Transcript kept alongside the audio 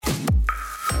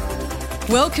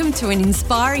Welcome to an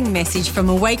inspiring message from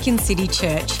Awaken City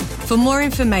Church. For more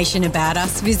information about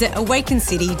us, visit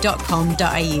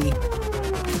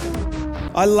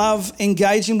awakencity.com.au. I love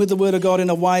engaging with the Word of God in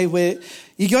a way where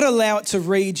you got to allow it to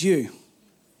read you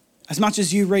as much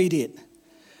as you read it.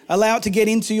 Allow it to get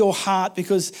into your heart,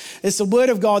 because it's the Word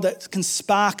of God that can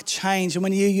spark change. And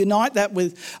when you unite that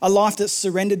with a life that's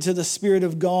surrendered to the Spirit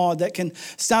of God, that can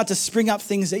start to spring up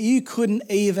things that you couldn't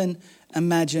even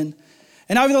imagine.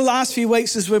 And over the last few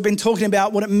weeks, as we've been talking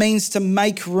about what it means to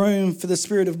make room for the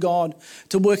Spirit of God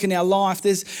to work in our life,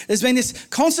 there's been this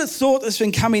constant thought that's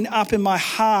been coming up in my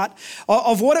heart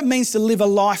of what it means to live a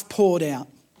life poured out.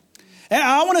 And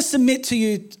I want to submit to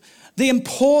you the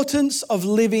importance of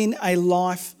living a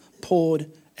life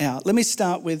poured out. Let me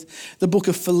start with the book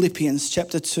of Philippians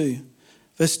chapter 2,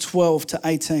 verse 12 to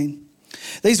 18.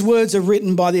 These words are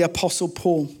written by the Apostle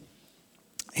Paul.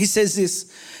 He says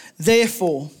this: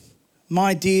 "Therefore,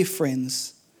 my dear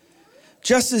friends,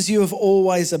 just as you have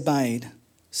always obeyed,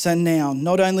 so now,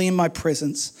 not only in my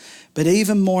presence, but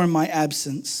even more in my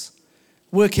absence,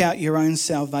 work out your own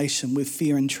salvation with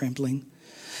fear and trembling.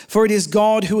 For it is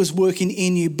God who is working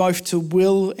in you both to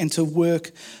will and to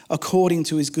work according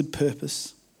to his good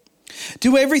purpose.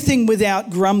 Do everything without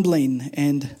grumbling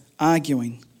and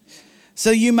arguing,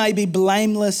 so you may be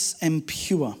blameless and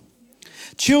pure,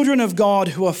 children of God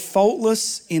who are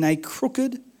faultless in a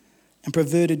crooked and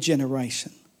perverted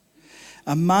generation,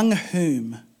 among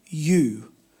whom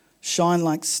you shine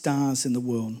like stars in the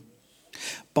world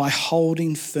by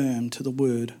holding firm to the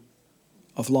word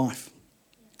of life.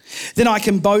 Then I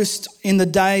can boast in the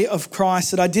day of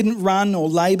Christ that I didn't run or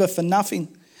labour for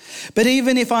nothing. But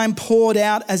even if I am poured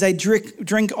out as a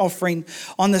drink offering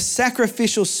on the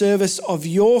sacrificial service of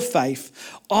your faith,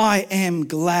 I am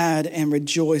glad and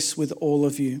rejoice with all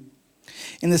of you.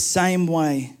 In the same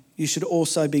way, you should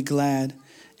also be glad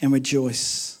and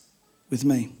rejoice with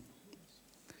me."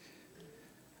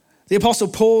 The Apostle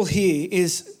Paul here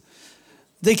is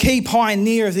the key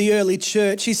pioneer of the early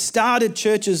church. He started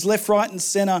churches left, right and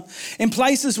centre in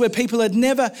places where people had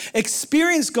never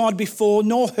experienced God before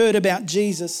nor heard about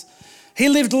Jesus. He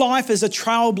lived life as a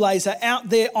trailblazer out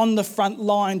there on the front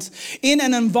lines in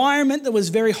an environment that was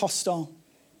very hostile.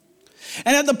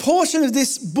 And at the portion of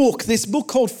this book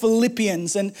called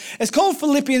Philippians, and it's called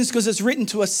Philippians because it's written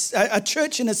to a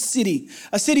church in a city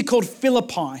called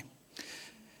Philippi.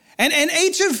 And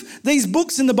each of these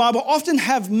books in the Bible often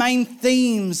have main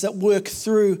themes that work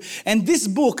through. And this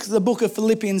book, the book of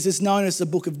Philippians, is known as the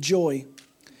book of joy,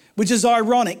 which is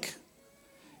ironic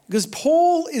because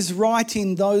Paul is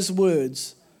writing those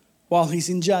words while he's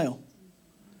in jail.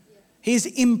 He's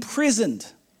imprisoned.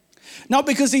 Not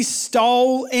because he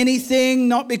stole anything,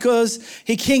 not because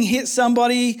he king hit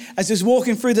somebody as he was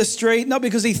walking through the street, not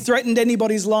because he threatened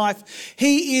anybody's life.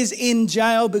 He is in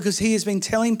jail because he has been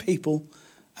telling people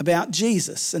about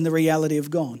Jesus and the reality of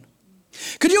God.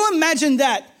 Could you imagine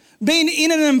that, being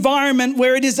in an environment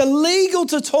where it is illegal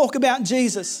to talk about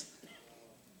Jesus?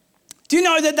 Do you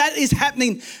know that that is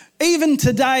happening even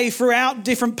today throughout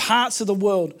different parts of the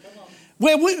world?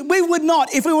 Where we would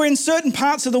not, if we were in certain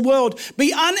parts of the world,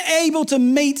 be unable to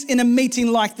meet in a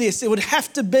meeting like this. It would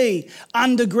have to be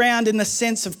underground in the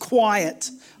sense of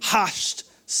quiet, hushed,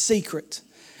 secret,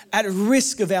 at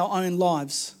risk of our own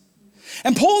lives.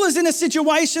 And Paul is in a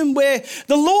situation where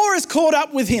the law is caught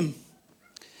up with him.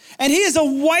 And he is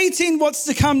awaiting what's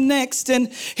to come next.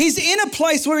 And he's in a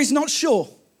place where he's not sure.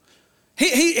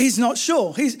 He's not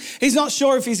sure. He's not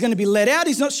sure if he's going to be let out.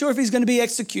 He's not sure if he's going to be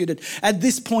executed at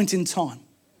this point in time.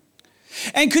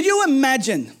 And could you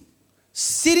imagine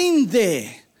sitting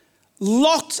there,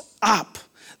 locked up,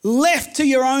 left to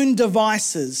your own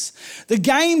devices, the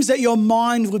games that your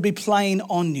mind would be playing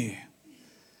on you?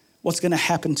 What's going to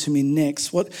happen to me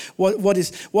next? What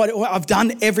I've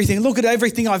done everything. Look at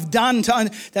everything I've done.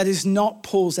 That is not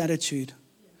Paul's attitude.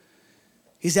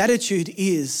 His attitude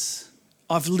is,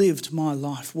 I've lived my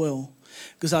life well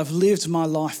because I've lived my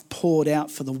life poured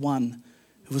out for the one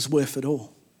who was worth it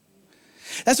all.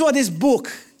 That's why this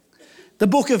book, the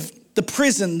book of the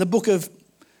prison, the book of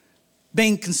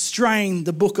being constrained,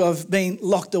 the book of being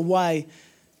locked away,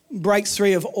 breaks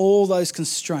free of all those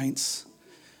constraints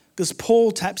because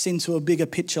Paul taps into a bigger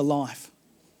picture life,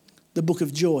 the book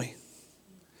of joy.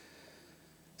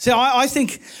 So I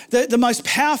think that the most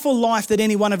powerful life that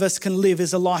any one of us can live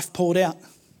is a life poured out.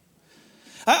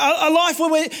 A life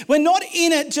where we're not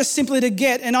in it just simply to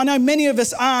get, and I know many of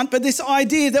us aren't, but this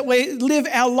idea that we live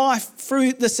our life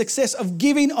through the success of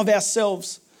giving of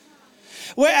ourselves.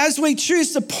 Where as we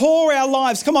choose to pour our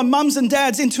lives, come on, mums and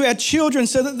dads, into our children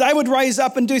so that they would raise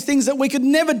up and do things that we could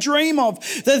never dream of,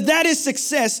 that is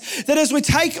success. That as we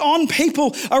take on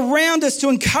people around us to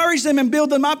encourage them and build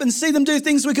them up and see them do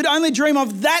things we could only dream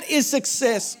of, that is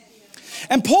success.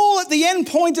 And Paul, at the end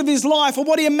point of his life, or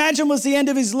what he imagined was the end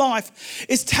of his life,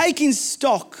 is taking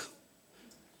stock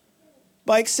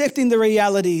by accepting the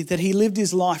reality that he lived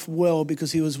his life well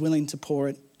because he was willing to pour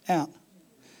it out.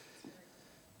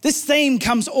 This theme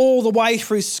comes all the way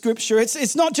through Scripture.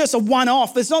 It's not just a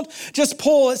one-off. It's not just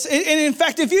Paul. And in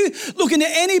fact, if you look into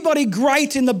anybody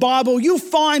great in the Bible, you'll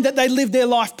find that they lived their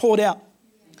life poured out.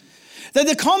 That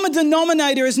the common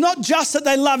denominator is not just that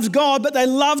they loved God, but they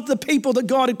loved the people that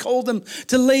God had called them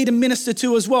to lead and minister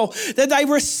to as well. That they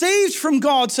received from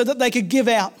God so that they could give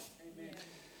out.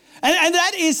 And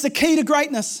that is the key to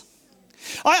greatness.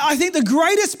 I think the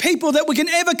greatest people that we can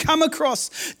ever come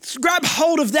across grab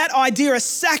hold of that idea, a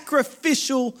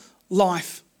sacrificial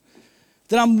life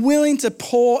that I'm willing to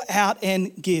pour out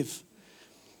and give.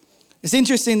 It's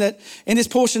interesting that in this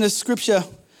portion of Scripture,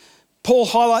 Paul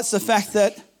highlights the fact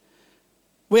that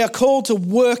we are called to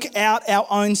work out our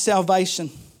own salvation.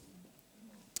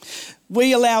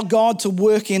 We allow God to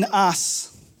work in us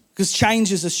because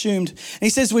change is assumed. And he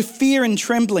says with fear and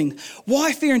trembling.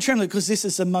 Why fear and trembling? Because this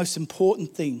is the most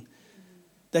important thing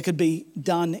that could be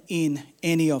done in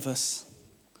any of us.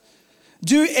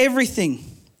 Do everything.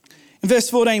 In verse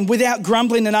 14, without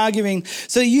grumbling and arguing,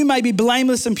 so that you may be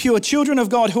blameless and pure, children of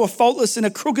God who are faultless in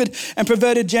a crooked and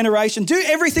perverted generation. Do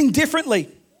everything differently.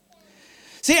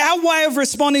 See, our way of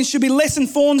responding should be less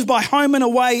informed by home and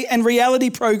away and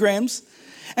reality programs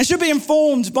and should be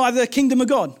informed by the kingdom of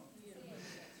God.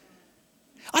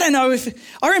 I don't know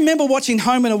I remember watching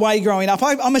Home and Away growing up.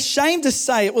 I'm ashamed to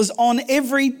say it was on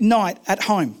every night at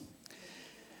home.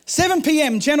 7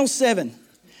 p.m, Channel 7.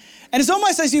 And it's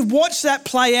almost as you've watched that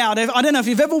play out. I don't know if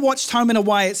you've ever watched Home and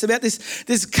Away. It's about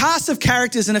this cast of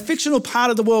characters in a fictional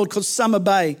part of the world called Summer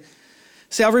Bay.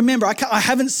 See, I remember, I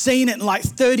haven't seen it in like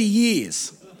 30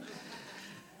 years.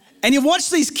 And you watch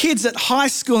these kids at high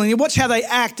school and you watch how they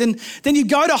act, and then you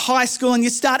go to high school and you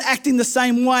start acting the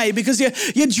same way because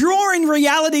you're drawing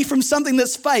reality from something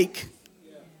that's fake.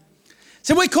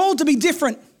 So we're called to be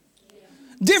different.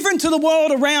 Different to the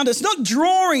world around us, not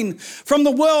drawing from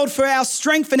the world for our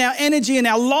strength and our energy and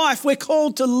our life. We're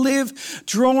called to live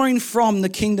drawing from the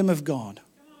kingdom of God.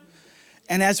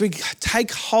 And as we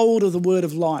take hold of the word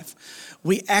of life,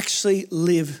 we actually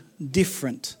live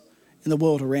different in the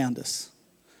world around us.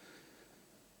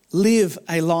 Live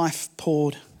a life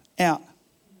poured out.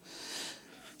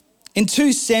 In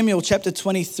 2 Samuel chapter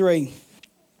 23,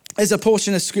 there's a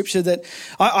portion of Scripture that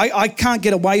I can't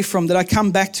get away from, that I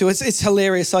come back to. It's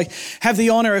hilarious. I have the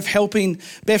honour of helping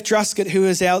Beth Druscott, who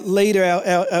is our leader,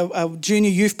 our junior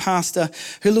youth pastor,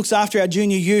 who looks after our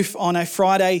junior youth on a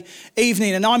Friday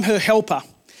evening, and I'm her helper.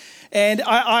 And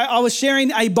I was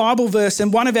sharing a Bible verse,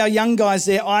 and one of our young guys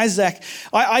there, Isaac,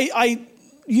 I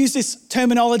used this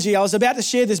terminology. I was about to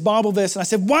share this Bible verse, and I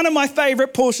said, one of my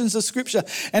favourite portions of Scripture.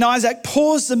 And Isaac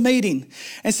paused the meeting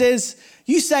and says,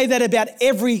 you say that about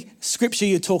every Scripture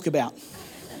you talk about.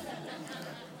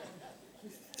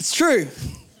 It's true.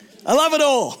 I love it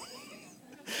all.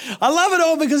 I love it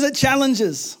all because it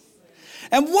challenges.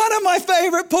 And one of my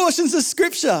favourite portions of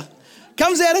Scripture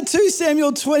comes out of 2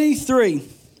 Samuel 23,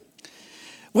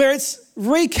 where it's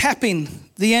recapping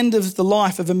the end of the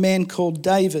life of a man called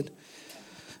David.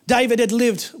 David had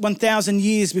lived 1,000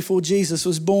 years before Jesus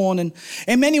was born. And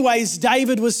in many ways,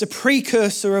 David was the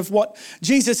precursor of what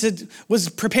Jesus was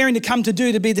preparing to come to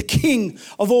do, to be the king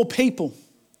of all people.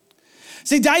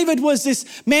 See, David was this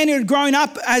man who had grown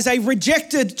up as a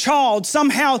rejected child,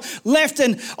 somehow left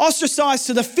and ostracized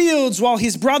to the fields while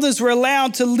his brothers were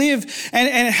allowed to live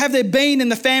and have their being in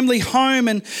the family home.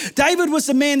 And David was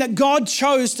the man that God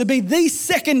chose to be the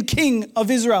second king of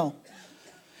Israel.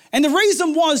 And the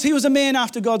reason was he was a man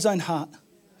after God's own heart.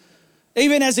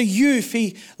 Even as a youth,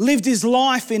 he lived his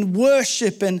life in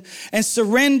worship and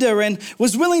surrender and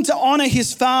was willing to honor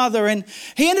his father. And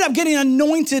he ended up getting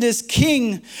anointed as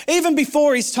king even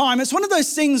before his time. It's one of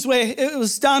those things where it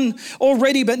was done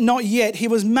already but not yet. He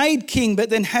was made king but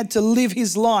then had to live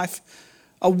his life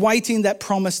awaiting that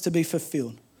promise to be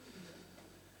fulfilled.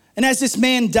 And as this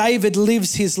man David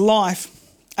lives his life,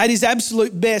 at his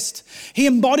absolute best, he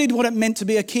embodied what it meant to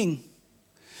be a king,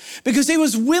 because he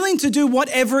was willing to do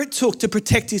whatever it took to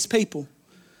protect his people.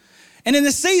 And in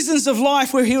the seasons of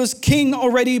life where he was king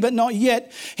already but not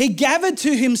yet, he gathered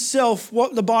to himself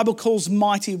what the Bible calls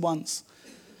mighty ones.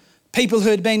 People who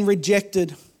had been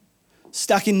rejected,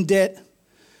 stuck in debt,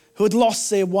 who had lost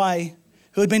their way,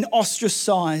 who had been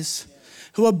ostracized,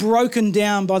 who were broken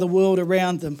down by the world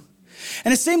around them.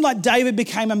 And it seemed like David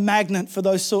became a magnet for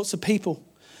those sorts of people.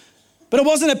 But it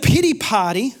wasn't a pity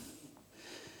party.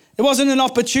 It wasn't an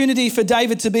opportunity for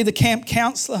David to be the camp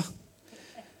counselor.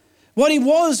 What he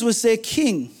was their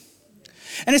king.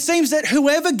 And it seems that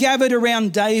whoever gathered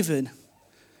around David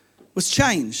was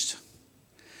changed.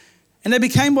 And they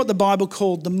became what the Bible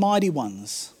called the mighty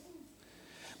ones.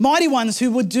 Mighty ones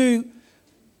who would do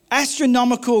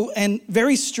astronomical and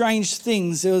very strange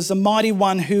things. There was a mighty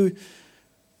one who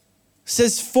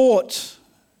says fought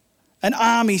an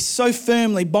army so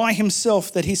firmly by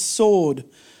himself that his sword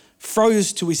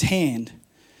froze to his hand.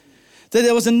 That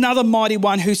there was another mighty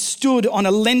one who stood on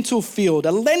a lentil field,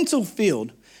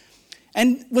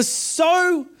 and was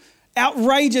so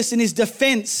outrageous in his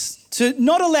defense to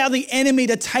not allow the enemy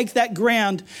to take that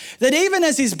ground that even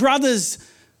as his brothers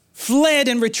fled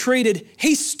and retreated,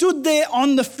 he stood there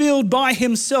on the field by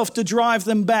himself to drive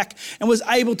them back and was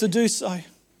able to do so.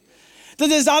 That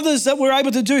there's others that were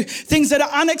able to do things that are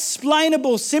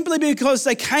unexplainable simply because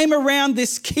they came around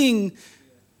this king,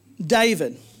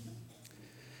 David.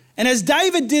 And as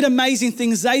David did amazing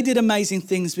things, they did amazing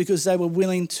things because they were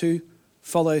willing to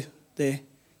follow their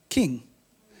king.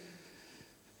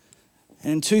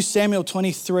 And in 2 Samuel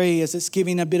 23, as it's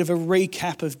giving a bit of a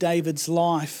recap of David's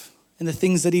life and the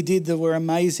things that he did that were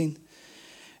amazing,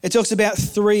 it talks about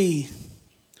 3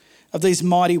 of these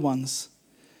mighty ones.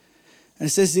 And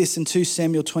it says this in 2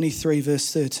 Samuel 23,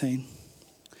 verse 13.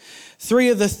 3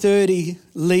 of the 30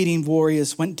 leading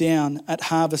warriors went down at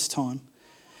harvest time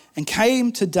and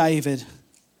came to David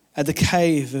at the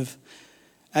cave of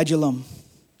Adullam,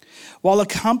 while a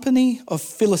company of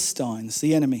Philistines,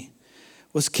 the enemy,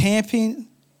 was camping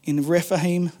in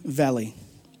Rephaim Valley.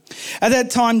 At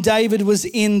that time, David was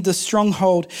in the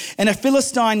stronghold, and a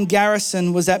Philistine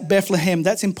garrison was at Bethlehem.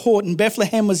 That's important.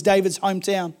 Bethlehem was David's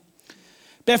hometown.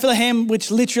 Bethlehem, which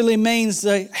literally means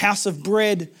the house of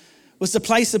bread, was the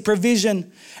place of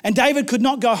provision, and David could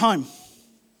not go home.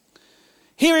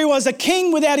 Here he was, a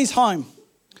king without his home.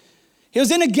 He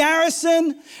was in a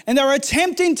garrison, and they were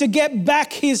attempting to get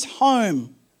back his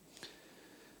home.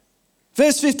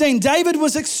 Verse 15, David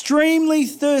was extremely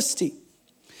thirsty.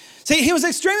 See, he was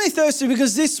extremely thirsty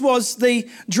because this was the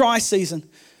dry season.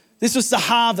 This was the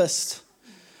harvest.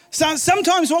 So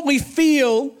sometimes what we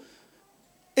feel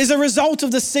is a result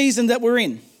of the season that we're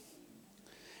in.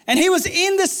 And he was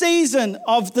in the season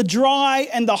of the dry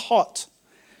and the hot.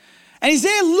 And he's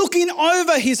there looking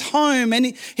over his home and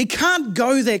he can't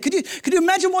go there. Could you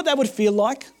imagine what that would feel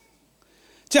like?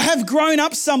 To have grown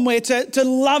up somewhere, to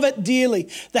love it dearly.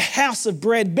 The house of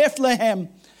bread, Bethlehem,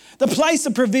 the place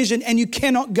of provision, and you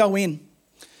cannot go in.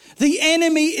 The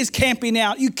enemy is camping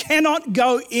out. You cannot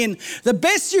go in. The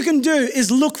best you can do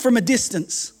is look from a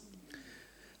distance.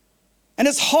 And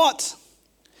it's hot.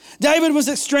 David was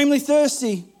extremely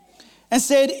thirsty and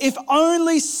said, if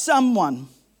only someone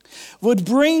would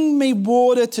bring me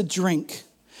water to drink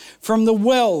from the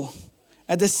well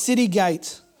at the city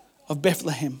gate of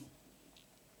Bethlehem.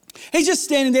 He's just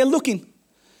standing there looking.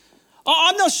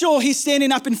 I'm not sure he's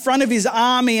standing up in front of his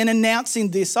army and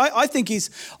announcing this. I think he's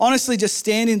honestly just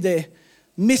standing there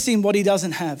missing what he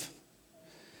doesn't have.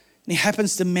 And he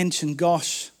happens to mention,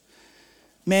 gosh,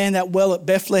 man, that well at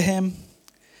Bethlehem,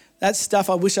 that stuff,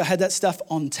 I wish I had that stuff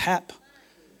on tap.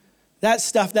 That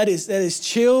stuff, that is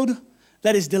chilled,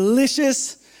 that is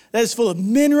delicious, that is full of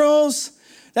minerals,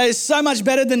 that is so much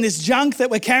better than this junk that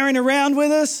we're carrying around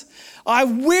with us. I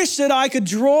wish that I could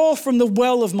draw from the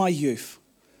well of my youth,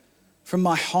 from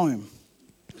my home.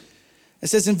 It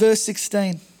says in verse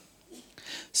 16,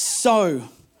 so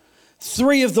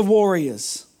 3 of the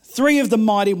warriors, 3 of the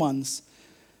mighty ones,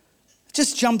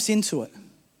 just jumps into it.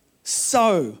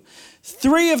 So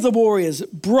 3 of the warriors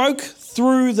broke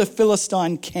through the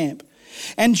Philistine camp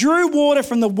and drew water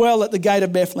from the well at the gate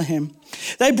of Bethlehem.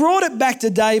 They brought it back to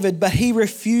David, but he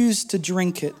refused to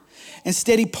drink it.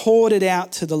 Instead, he poured it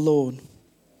out to the Lord.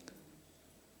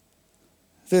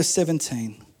 Verse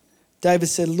 17, David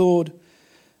said, Lord,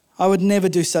 I would never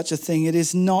do such a thing.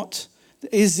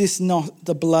 Is this not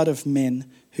the blood of men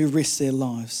who risk their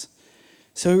lives?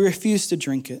 So he refused to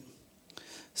drink it.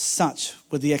 Such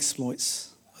were the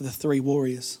exploits of the 3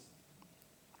 warriors.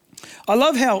 I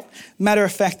love how matter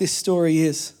of fact this story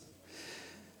is.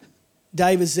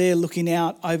 David's there looking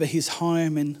out over his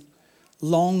home and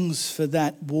longs for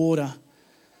that water.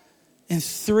 And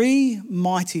 3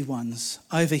 mighty ones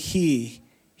overhear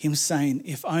him saying,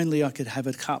 if only I could have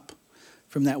a cup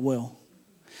from that well.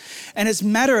 And as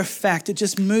matter of fact, it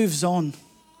just moves on.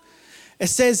 It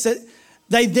says that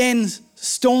they then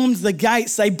stormed the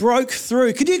gates. They broke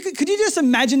through. Could you just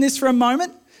imagine this for a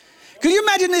moment? Could you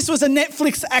imagine this was a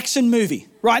Netflix action movie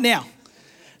right now?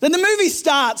 Then the movie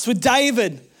starts with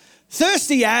David,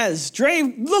 thirsty as,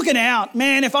 dream, looking out,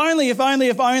 man, if only, if only,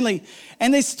 if only.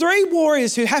 And there's three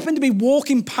warriors who happen to be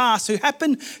walking past, who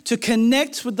happen to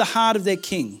connect with the heart of their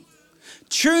king,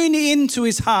 tune into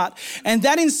his heart, and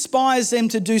that inspires them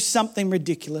to do something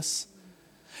ridiculous.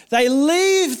 They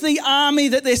leave the army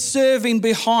that they're serving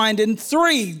behind and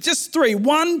just three,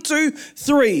 1, 2,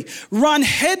 3, run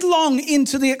headlong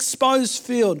into the exposed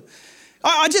field.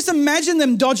 I just imagine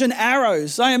them dodging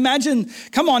arrows. I imagine,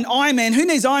 come on, Iron Man, who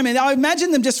needs Iron Man? I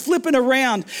imagine them just flipping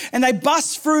around and they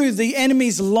bust through the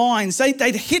enemy's lines. They'd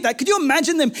hit that. Could you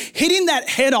imagine them hitting that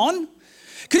head on?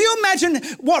 Could you imagine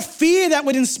what fear that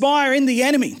would inspire in the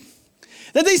enemy?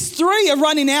 That these three are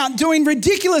running out doing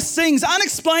ridiculous things,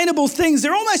 unexplainable things.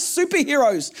 They're almost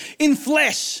superheroes in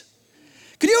flesh.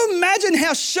 Could you imagine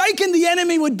how shaken the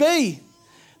enemy would be?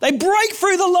 They break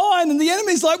through the line and the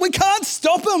enemy's like, we can't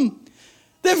stop them.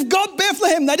 They've got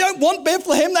Bethlehem. They don't want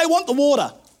Bethlehem. They want the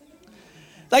water.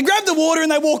 They grab the water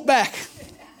and they walk back.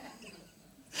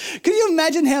 Can you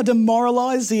imagine how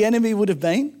demoralized the enemy would have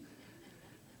been?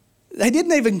 They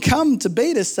didn't even come to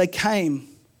beat us. They came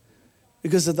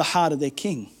because of the heart of their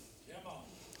king.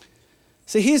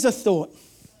 So here's a thought.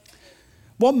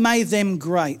 What made them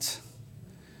great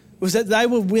was that they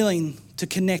were willing to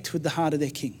connect with the heart of their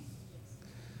king.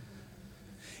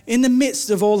 In the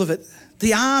midst of all of it,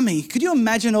 the army, could you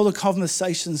imagine all the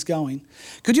conversations going?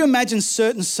 Could you imagine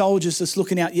certain soldiers just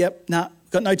looking out,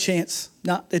 got no chance.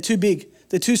 They're too big.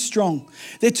 They're too strong.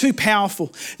 They're too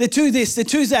powerful. They're too this, they're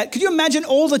too that. Could you imagine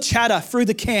all the chatter through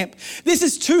the camp? This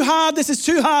is too hard, this is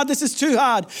too hard, this is too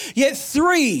hard. Yet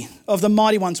three of the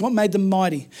mighty ones, what made them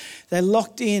mighty? They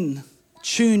locked in,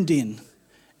 tuned in,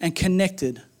 and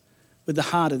connected with the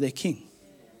heart of their king.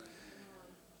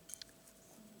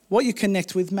 What you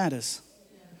connect with matters.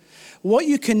 What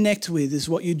you connect with is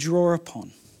what you draw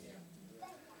upon.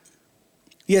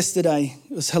 Yesterday,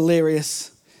 it was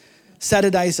hilarious.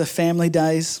 Saturdays are family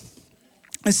days.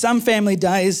 And some family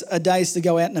days are days to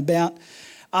go out and about.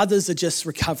 Others are just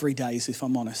recovery days, if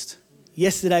I'm honest.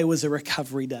 Yesterday was a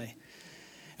recovery day.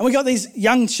 And we got these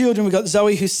young children. We've got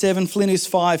Zoe, who's 7, Flynn, who's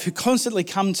 5, who constantly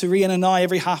come to Rhiannon and I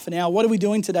every half an hour. What are we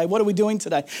doing today? What are we doing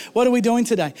today? What are we doing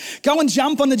today? Go and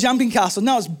jump on the jumping castle.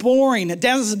 No, it's boring. It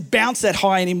doesn't bounce that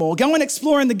high anymore. Go and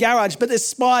explore in the garage, but there's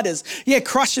spiders. Yeah,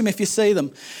 crush them if you see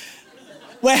them.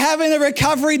 We're having a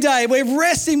recovery day. We're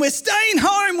resting. We're staying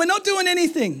home. We're not doing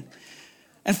anything.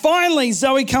 And finally,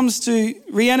 Zoe comes to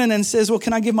Rhiannon and says, well,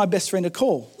 can I give my best friend a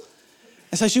call?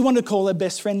 And so she wanted to call her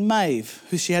best friend Maeve,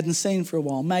 who she hadn't seen for a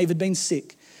while. Maeve had been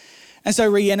sick. And so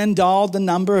Rhiannon dialed the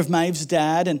number of Maeve's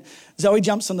dad, and Zoe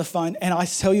jumps on the phone. And I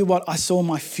tell you what, I saw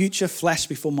my future flash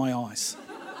before my eyes.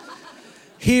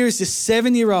 Here is this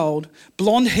 7-year-old,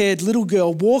 blonde-haired little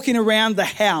girl walking around the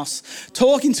house,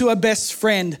 talking to her best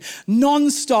friend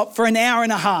non-stop for an hour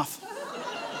and a half.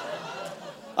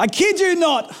 I kid you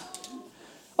not.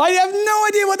 I have no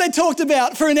idea what they talked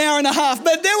about for an hour and a half,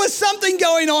 but there was something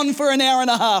going on for an hour and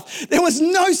a half. There was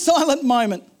no silent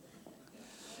moment.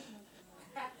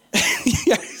 And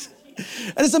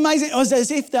it's amazing. It was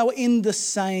as if they were in the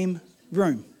same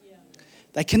room.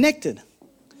 They connected.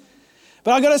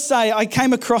 But I got to say, I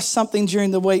came across something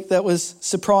during the week that was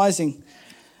surprising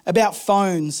about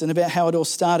phones and about how it all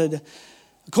started.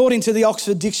 According to the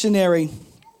Oxford Dictionary,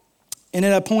 and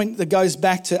at a point that goes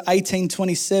back to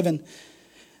 1827,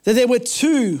 that there were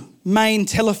 2 main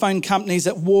telephone companies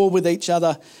at war with each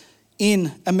other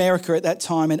in America at that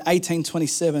time in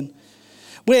 1827,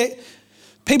 where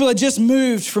people had just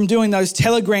moved from doing those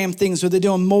telegram things where they're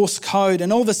doing Morse code,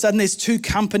 and all of a sudden there's 2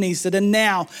 companies that are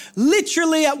now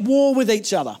literally at war with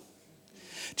each other,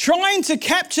 trying to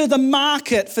capture the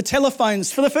market for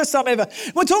telephones for the first time ever.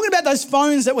 We're talking about those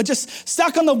phones that were just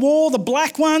stuck on the wall, the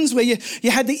black ones where you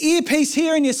had the earpiece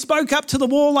here and you spoke up to the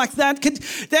wall like that.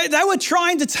 They were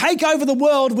trying to take over the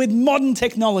world with modern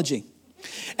technology.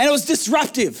 And it was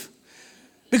disruptive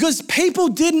because people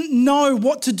didn't know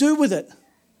what to do with it.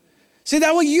 See,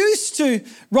 they were used to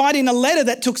writing a letter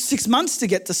that took 6 months to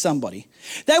get to somebody.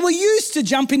 They were used to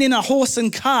jumping in a horse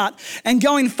and cart and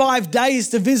going 5 days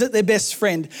to visit their best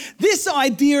friend. This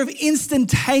idea of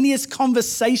instantaneous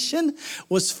conversation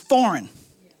was foreign.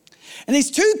 And these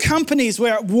 2 companies were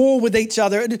at war with each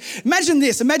other. Imagine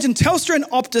this. Imagine Telstra and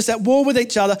Optus at war with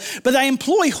each other, but they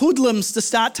employ hoodlums to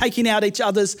start taking out each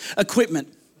other's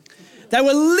equipment. They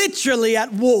were literally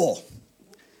at war.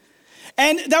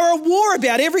 And they were at war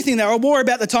about everything. They were at war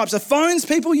about the types of phones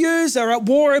people use. They were at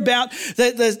war about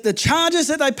the charges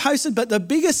that they posted. But the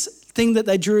biggest thing that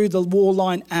they drew the war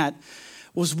line at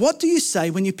was, what do you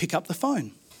say when you pick up the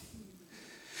phone?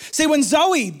 See, when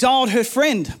Zoe dialed her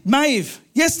friend, Maeve,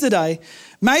 yesterday,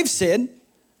 Maeve said,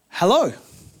 hello.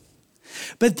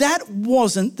 But that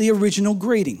wasn't the original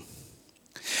greeting.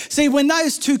 See, when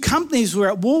those two companies were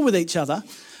at war with each other,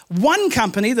 one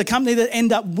company, the company that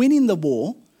ended up winning the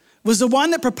war, was the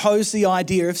one that proposed the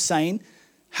idea of saying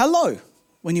hello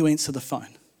when you answer the phone.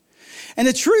 And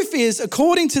the truth is,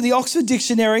 according to the Oxford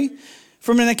Dictionary,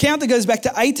 from an account that goes back to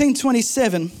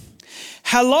 1827,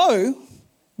 hello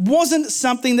wasn't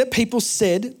something that people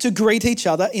said to greet each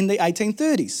other in the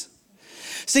 1830s.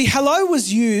 See, hello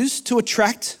was used to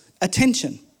attract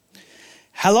attention.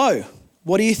 Hello,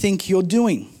 what do you think you're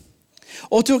doing?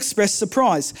 Or to express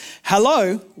surprise.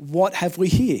 Hello, what have we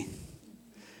here?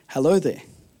 Hello there.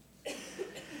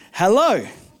 Hello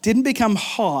didn't become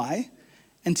hi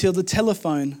until the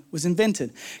telephone was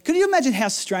invented. Could you imagine how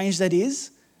strange that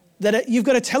is? That you've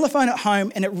got a telephone at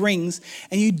home and it rings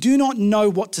and you do not know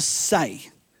what to say.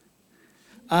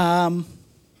 Hello?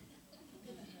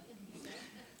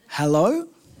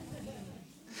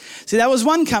 See, that was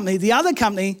one company. The other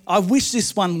company, I wish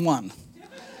this one won.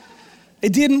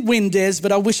 It didn't win, Des,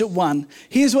 but I wish it won.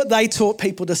 Here's what they taught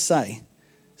people to say.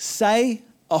 Say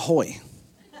ahoy.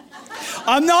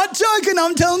 I'm not joking,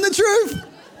 I'm telling the truth.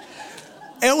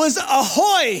 It was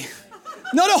ahoy.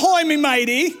 Not ahoy, me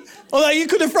matey. Although you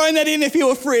could have thrown that in if you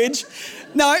were fridge.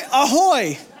 No,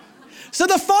 ahoy. So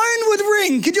the phone would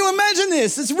ring. Could you imagine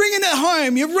this? It's ringing at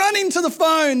home. You're running to the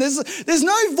phone. There's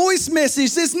no voice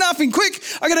message. There's nothing. Quick,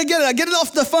 I got to get it. I get it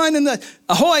off the phone and the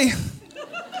ahoy.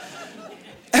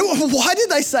 And why did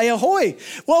they say ahoy?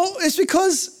 Well, it's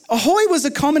because ahoy was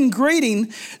a common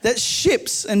greeting that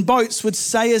ships and boats would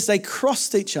say as they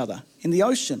crossed each other in the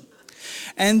ocean.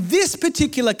 And this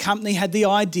particular company had the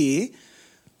idea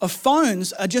of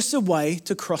phones are just a way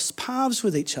to cross paths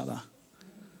with each other.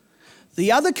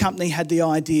 The other company had the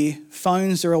idea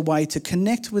phones are a way to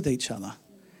connect with each other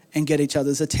and get each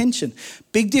other's attention.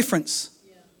 Big difference.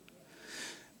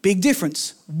 Big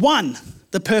difference. One,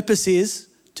 the purpose is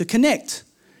to connect.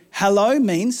 Hello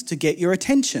means to get your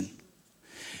attention.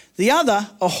 The other,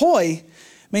 ahoy,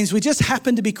 means we just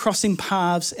happen to be crossing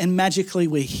paths and magically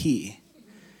we're here.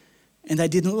 And they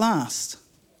didn't last.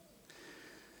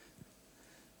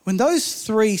 When those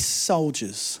three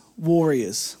soldiers,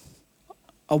 warriors,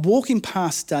 are walking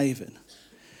past David,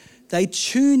 they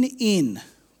tune in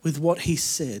with what he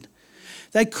said.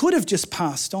 They could have just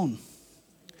passed on.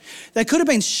 They could have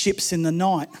been ships in the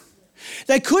night.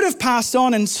 They could have passed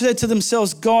on and said to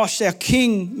themselves, gosh, our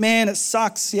king, man, it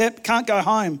sucks. Yep, can't go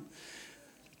home.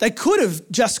 They could have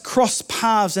just crossed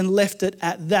paths and left it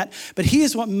at that. But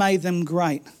here's what made them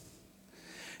great.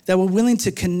 They were willing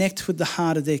to connect with the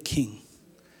heart of their king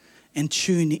and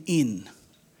tune in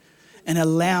and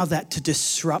allow that to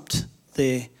disrupt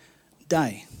their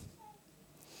day.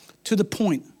 To the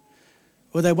point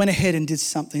where they went ahead and did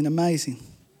something amazing.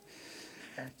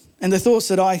 And the thoughts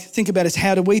that I think about is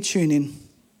how do we tune in?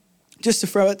 Just to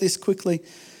throw at this quickly,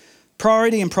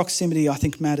 priority and proximity I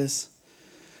think matters.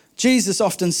 Jesus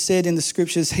often said in the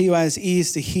scriptures, he who has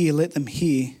ears to hear, let them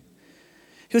hear.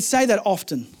 He would say that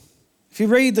often. If you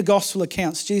read the gospel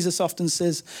accounts, Jesus often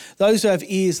says, those who have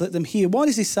ears, let them hear. Why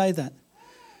does he say that?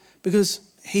 Because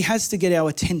he has to get our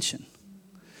attention.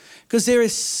 Because there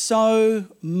is so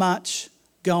much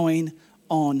going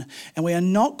on. And we are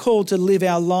not called to live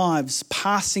our lives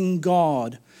passing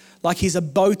God like he's a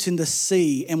boat in the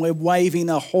sea and we're waving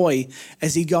ahoy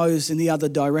as he goes in the other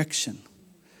direction.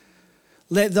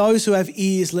 Let those who have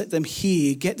ears, let them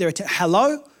hear. Get their attention.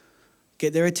 Hello?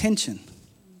 Get their attention.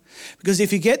 Because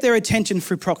if you get their attention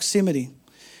through proximity,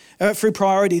 through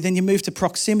priority, then you move to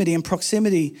proximity. And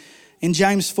proximity, in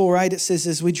James 4:8, it says,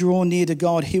 as we draw near to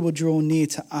God, he will draw near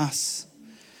to us.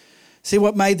 See,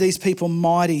 what made these people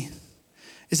mighty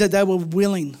is that they were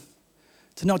willing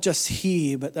to not just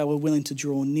hear, but they were willing to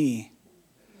draw near.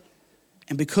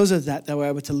 And because of that, they were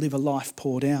able to live a life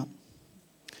poured out.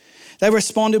 They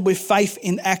responded with faith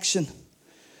in action.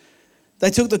 They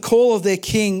took the call of their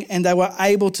king and they were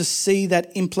able to see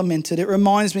that implemented. It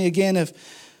reminds me again of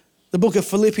the book of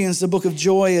Philippians, the book of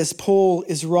joy, as Paul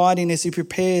is writing as he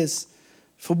prepares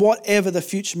for whatever the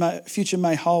future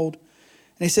may hold.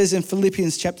 And he says in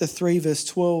Philippians chapter 3, verse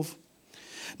 12,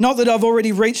 not that I've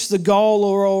already reached the goal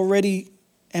or already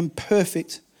am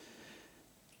perfect,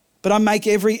 but I make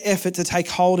every effort to take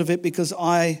hold of it because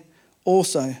I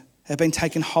also have been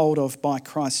taken hold of by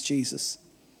Christ Jesus.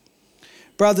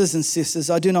 Brothers and sisters,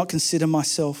 I do not consider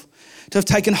myself to have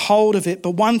taken hold of it,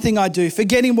 but one thing I do,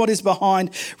 forgetting what is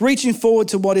behind, reaching forward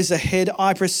to what is ahead,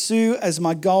 I pursue as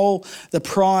my goal the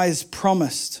prize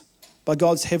promised by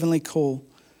God's heavenly call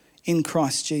in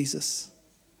Christ Jesus.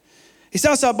 He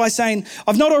starts out by saying,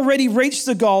 I've not already reached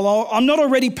the goal. I'm not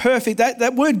already perfect.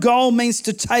 That word goal means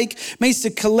to take, means to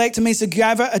collect, it means to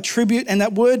gather, attribute. And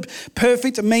that word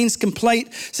perfect means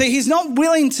complete. See, he's not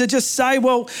willing to just say,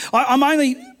 well, I'm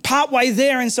only partway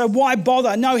there, and so why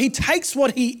bother? No, he takes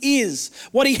what he is,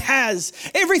 what he has,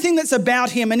 everything that's about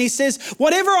him. And he says,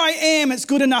 whatever I am, it's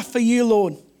good enough for you,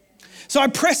 Lord. So I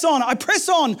press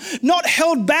on, not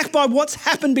held back by what's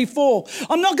happened before.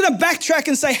 I'm not going to backtrack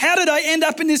and say, how did I end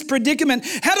up in this predicament?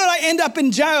 How did I end up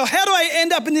in jail? How do I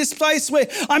end up in this place where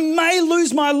I may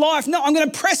lose my life? No, I'm going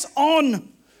to press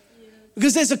on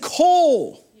because there's a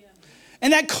call.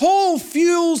 And that call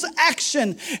fuels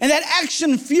action. And that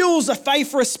action fuels a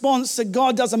faith response that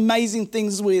God does amazing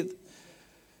things with.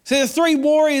 So the three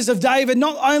warriors of David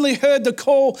not only heard the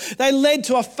call, they led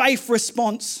to a faith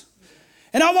response.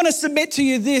 And I want to submit to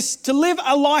you this, to live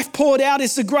a life poured out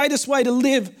is the greatest way to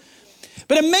live.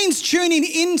 But it means tuning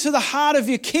into the heart of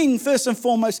your King first and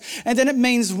foremost, and then it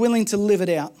means willing to live it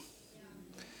out.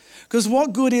 Because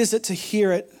what good is it to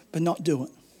hear it but not do it?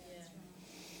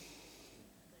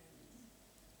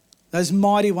 Those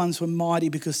mighty ones were mighty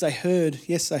because they heard,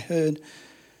 yes they heard,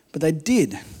 but they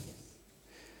did.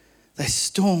 They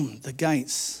stormed the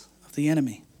gates of the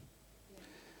enemy.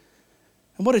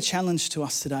 And what a challenge to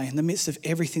us today in the midst of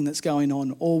everything that's going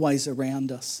on always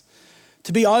around us.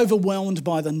 To be overwhelmed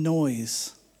by the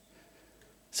noise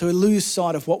so we lose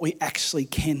sight of what we actually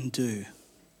can do.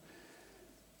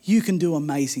 You can do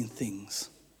amazing things.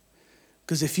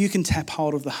 Because if you can tap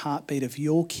hold of the heartbeat of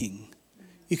your King,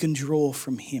 you can draw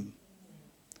from him.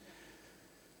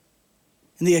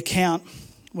 In the account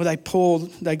where they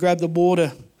grab the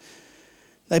water,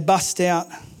 they bust out,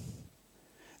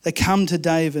 they come to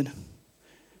David,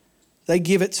 they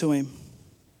give it to him.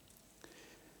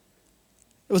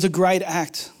 It was a great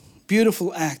act,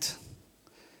 beautiful act.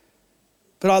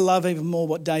 But I love even more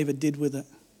what David did with it.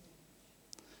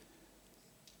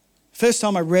 First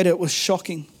time I read it was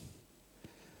shocking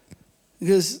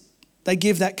because they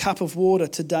give that cup of water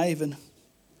to David and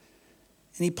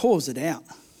he pours it out.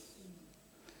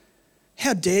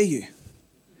 How dare you?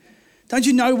 Don't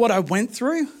you know what I went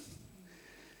through?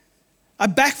 I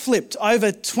backflipped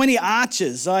over 20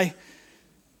 archers. I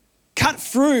cut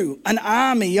through an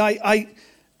army. I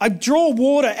draw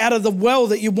water out of the well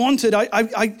that you wanted.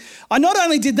 I not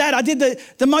only did that, I did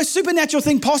the most supernatural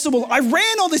thing possible. I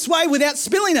ran all this way without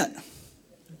spilling it.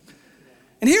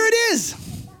 And here it is.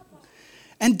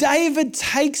 And David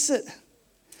takes it.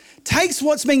 Takes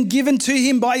what's been given to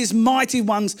him by his mighty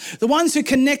ones, the ones who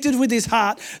connected with his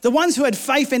heart, the ones who had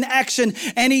faith in action,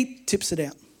 and he tips it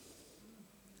out.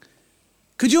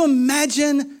 Could you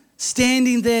imagine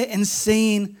standing there and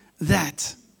seeing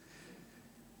that?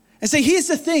 And see, here's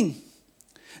the thing.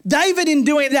 David, in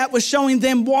doing that, was showing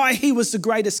them why he was the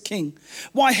greatest king,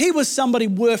 why he was somebody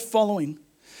worth following.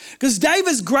 Because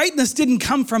David's greatness didn't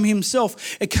come from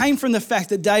himself. It came from the fact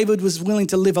that David was willing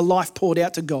to live a life poured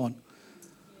out to God.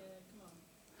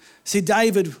 See,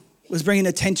 David was bringing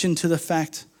attention to the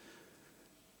fact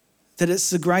that it's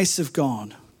the grace of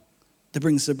God that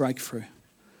brings the breakthrough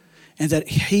and that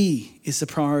he is the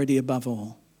priority above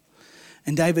all.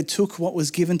 And David took what was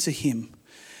given to him,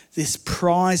 this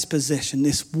prized possession,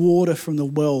 this water from the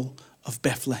well of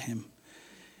Bethlehem,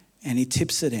 and he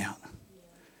tips it out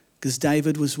because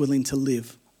David was willing to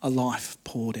live a life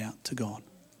poured out to God.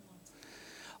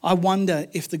 I wonder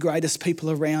if the greatest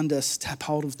people around us tap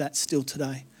hold of that still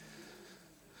today.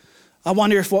 I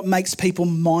wonder if what makes people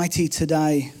mighty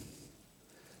today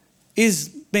is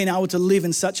being able to live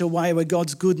in such a way where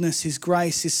God's goodness, his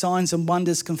grace, his signs and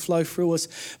wonders can flow through us.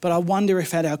 But I wonder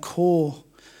if at our core,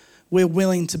 we're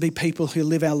willing to be people who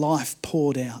live our life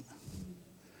poured out.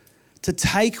 To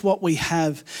take what we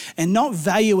have and not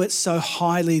value it so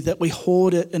highly that we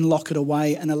hoard it and lock it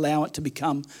away and allow it to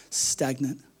become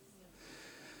stagnant.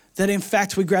 That in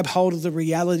fact we grab hold of the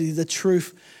reality, the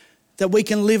truth, that we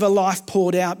can live a life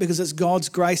poured out because it's God's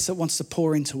grace that wants to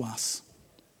pour into us.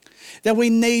 That we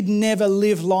need never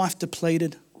live life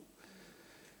depleted.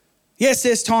 Yes,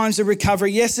 there's times of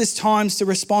recovery. Yes, there's times to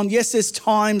respond. Yes, there's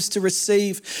times to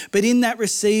receive. But in that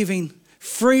receiving,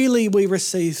 freely we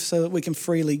receive so that we can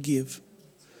freely give.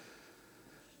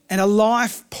 And a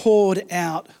life poured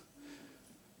out,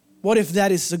 what if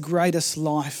that is the greatest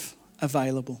life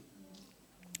available?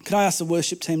 Can I ask the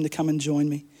worship team to come and join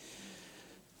me?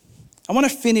 I want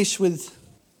to finish with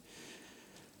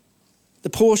the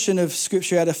portion of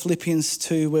scripture out of Philippians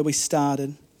 2 where we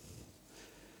started.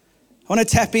 I want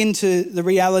to tap into the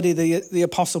reality that the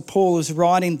Apostle Paul is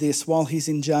writing this while he's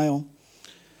in jail,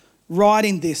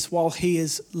 writing this while he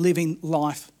is living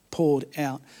life poured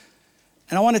out.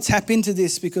 And I want to tap into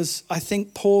this because I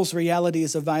think Paul's reality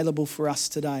is available for us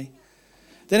today.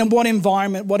 That in what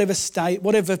environment, whatever state,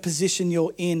 whatever position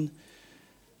you're in,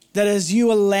 that as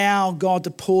you allow God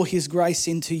to pour his grace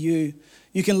into you,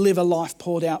 you can live a life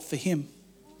poured out for him.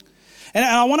 And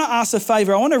I want to ask a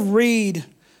favor. I want to read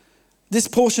this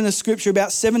portion of scripture,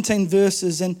 about 17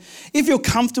 verses. And if you're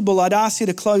comfortable, I'd ask you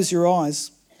to close your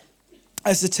eyes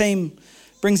as the team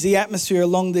brings the atmosphere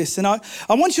along this. And I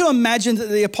want you to imagine that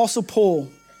the Apostle Paul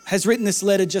has written this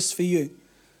letter just for you.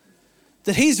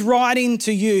 That he's writing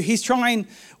to you. He's trying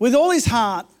with all his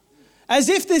heart, as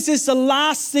if this is the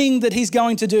last thing that he's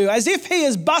going to do, as if he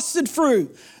has busted through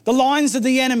the lines of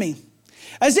the enemy,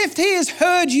 as if he has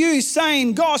heard you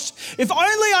saying, gosh, if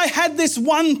only I had this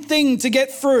one thing to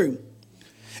get through.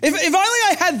 If only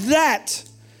I had that.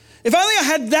 If only I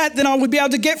had that, then I would be able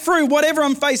to get through whatever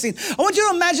I'm facing. I want you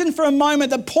to imagine for a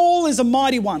moment that Paul is a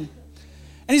mighty one.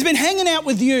 And he's been hanging out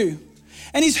with you.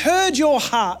 And he's heard your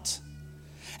heart.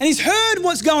 And he's heard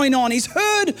what's going on. He's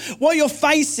heard what you're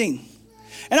facing.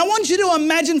 And I want you to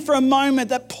imagine for a moment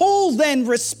that Paul then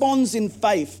responds in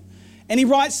faith. And he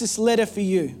writes this letter for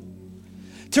you.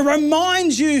 To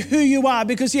remind you who you are,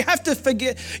 because you have to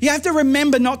forget, you have to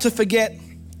remember not to forget.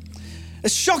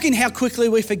 It's shocking how quickly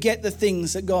we forget the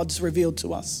things that God's revealed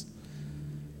to us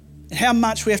and how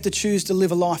much we have to choose to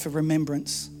live a life of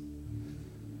remembrance.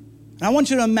 And I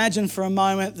want you to imagine for a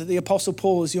moment that the Apostle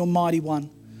Paul is your mighty one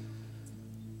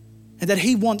and that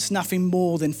he wants nothing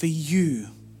more than for you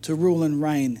to rule and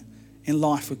reign in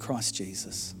life with Christ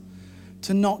Jesus,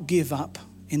 to not give up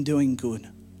in doing good,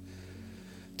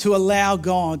 to allow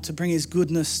God to bring his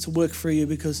goodness to work for you,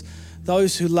 because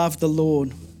those who love the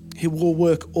Lord, he will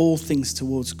work all things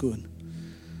towards good.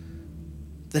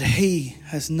 That he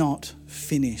has not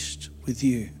finished with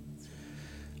you.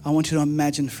 I want you to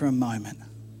imagine for a moment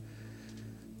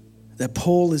that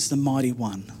Paul is the mighty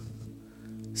one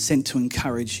sent to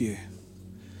encourage you.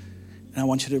 And I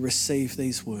want you to receive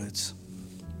these words.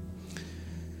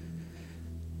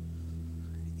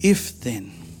 If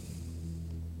then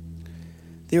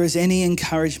there is any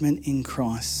encouragement in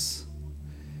Christ,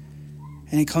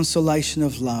 any consolation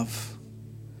of love,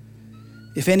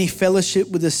 if any fellowship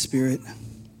with the Spirit,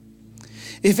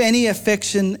 if any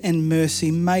affection and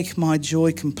mercy, make my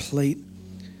joy complete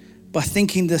by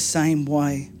thinking the same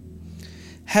way,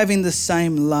 having the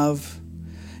same love,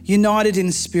 united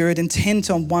in spirit, intent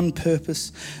on one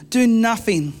purpose. Do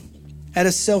nothing out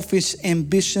of selfish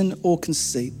ambition or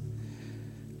conceit,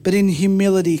 but in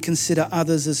humility consider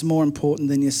others as more important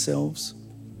than yourselves.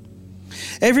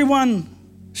 Everyone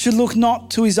should look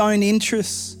not to his own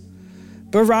interests,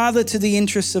 but rather to the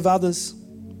interests of others.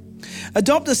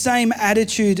 Adopt the same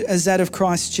attitude as that of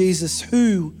Christ Jesus,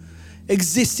 who,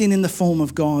 existing in the form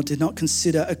of God, did not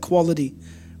consider equality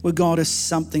with God as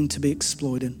something to be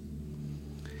exploited.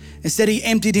 Instead, he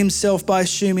emptied himself by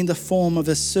assuming the form of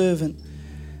a servant,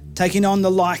 taking on the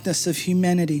likeness of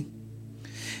humanity.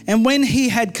 And when he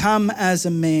had come as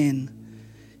a man,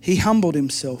 he humbled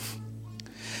himself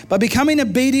by becoming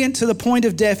obedient to the point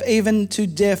of death, even to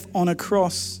death on a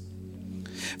cross.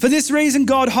 For this reason,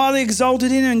 God highly exalted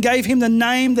him and gave him the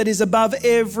name that is above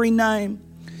every name.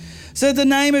 So at the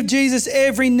name of Jesus,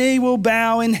 every knee will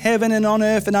bow in heaven and on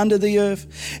earth and under the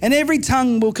earth, and every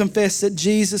tongue will confess that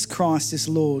Jesus Christ is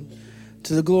Lord,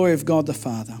 to the glory of God the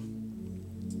Father.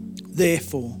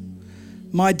 Therefore,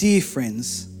 my dear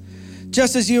friends,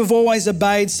 just as you have always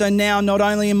obeyed, so now, not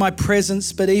only in my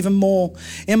presence, but even more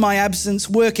in my absence,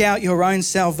 work out your own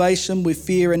salvation with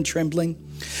fear and trembling.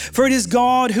 For it is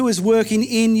God who is working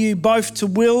in you both to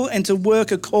will and to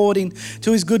work according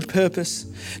to his good purpose.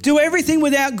 Do everything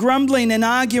without grumbling and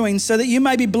arguing, so that you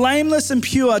may be blameless and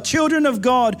pure, children of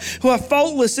God who are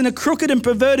faultless in a crooked and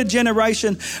perverted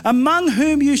generation, among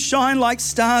whom you shine like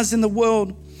stars in the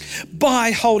world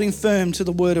by holding firm to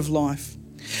the word of life.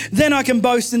 Then I can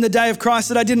boast in the day of Christ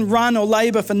that I didn't run or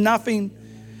labor for nothing.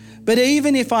 But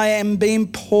even if I am being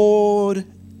poured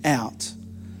out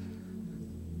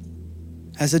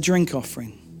as a drink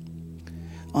offering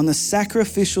on the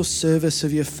sacrificial service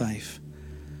of your faith,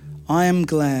 I am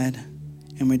glad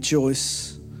and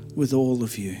rejoice with all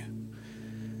of you.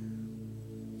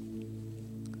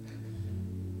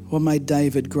 What made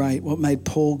David great, what made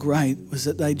Paul great, was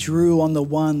that they drew on the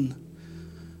one,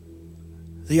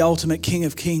 the ultimate King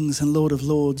of Kings and Lord of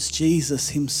Lords, Jesus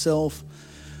himself,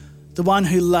 the one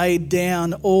who laid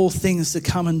down all things to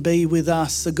come and be with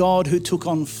us, the God who took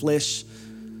on flesh,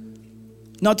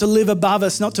 not to live above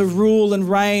us, not to rule and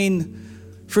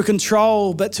reign for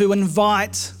control, but to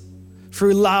invite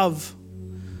through love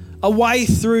a way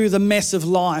through the mess of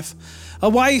life, a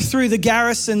way through the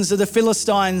garrisons of the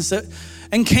Philistines that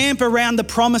and camp around the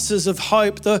promises of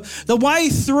hope, the way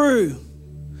through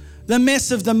the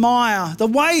mess of the mire, the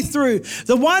way through,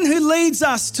 the one who leads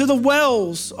us to the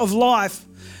wells of life,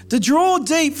 to draw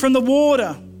deep from the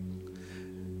water,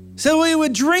 so we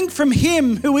would drink from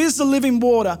him who is the living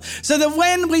water, so that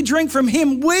when we drink from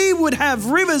him, we would have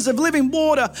rivers of living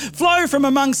water flow from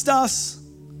amongst us.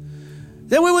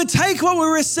 That we would take what we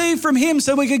receive from him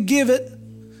so we could give it.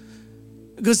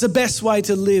 Because the best way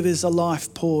to live is a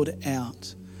life poured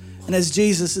out. And as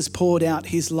Jesus has poured out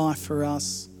his life for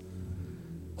us,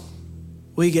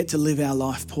 we get to live our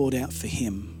life poured out for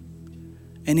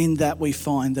him. And in that we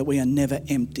find that we are never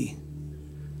empty.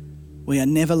 We are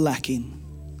never lacking.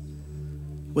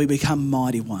 We become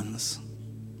mighty ones.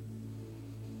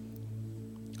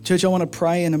 Church, I want to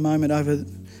pray in a moment over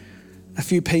a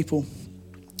few people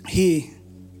here.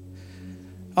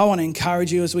 I want to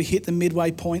encourage you as we hit the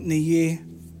midway point in the year.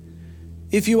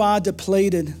 If you are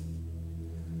depleted,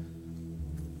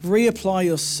 reapply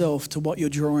yourself to what you're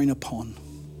drawing upon.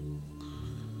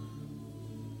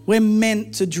 We're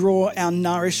meant to draw our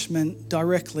nourishment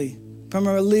directly from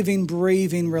a living,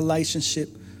 breathing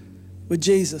relationship with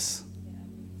Jesus.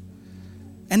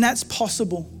 And that's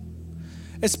possible.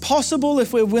 It's possible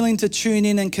if we're willing to tune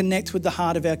in and connect with the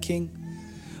heart of our King.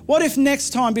 What if next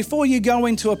time, before you go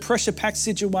into a pressure-packed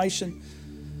situation,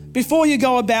 before you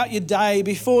go about your day,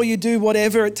 before you do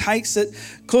whatever it takes that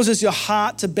causes your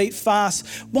heart to beat fast,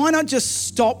 why not just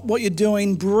stop what you're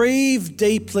doing, breathe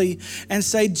deeply and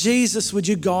say, Jesus, would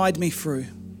you guide me through?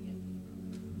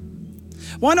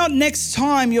 Why not next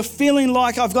time you're feeling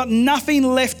like I've got nothing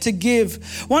left to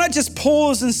give? Why not just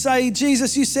pause and say,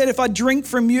 Jesus, you said if I drink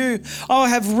from you, I'll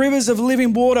have rivers of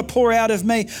living water pour out of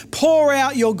me. Pour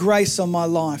out your grace on my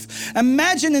life.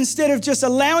 Imagine instead of just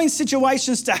allowing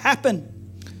situations to happen,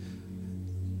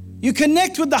 you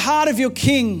connect with the heart of your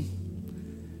King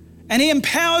and he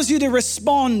empowers you to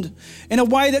respond in a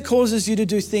way that causes you to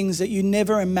do things that you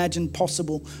never imagined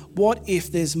possible. What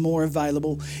if there's more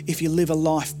available if you live a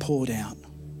life poured out?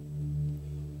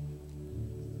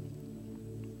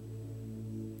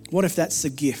 What if that's the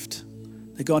gift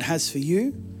that God has for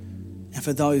you and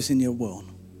for those in your world?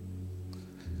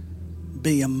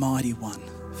 Be a mighty one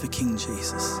for King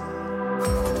Jesus.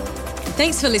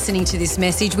 Thanks for listening to this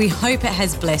message. We hope it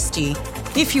has blessed you.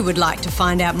 If you would like to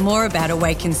find out more about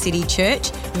Awaken City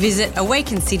Church, visit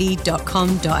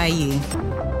awakencity.com.au.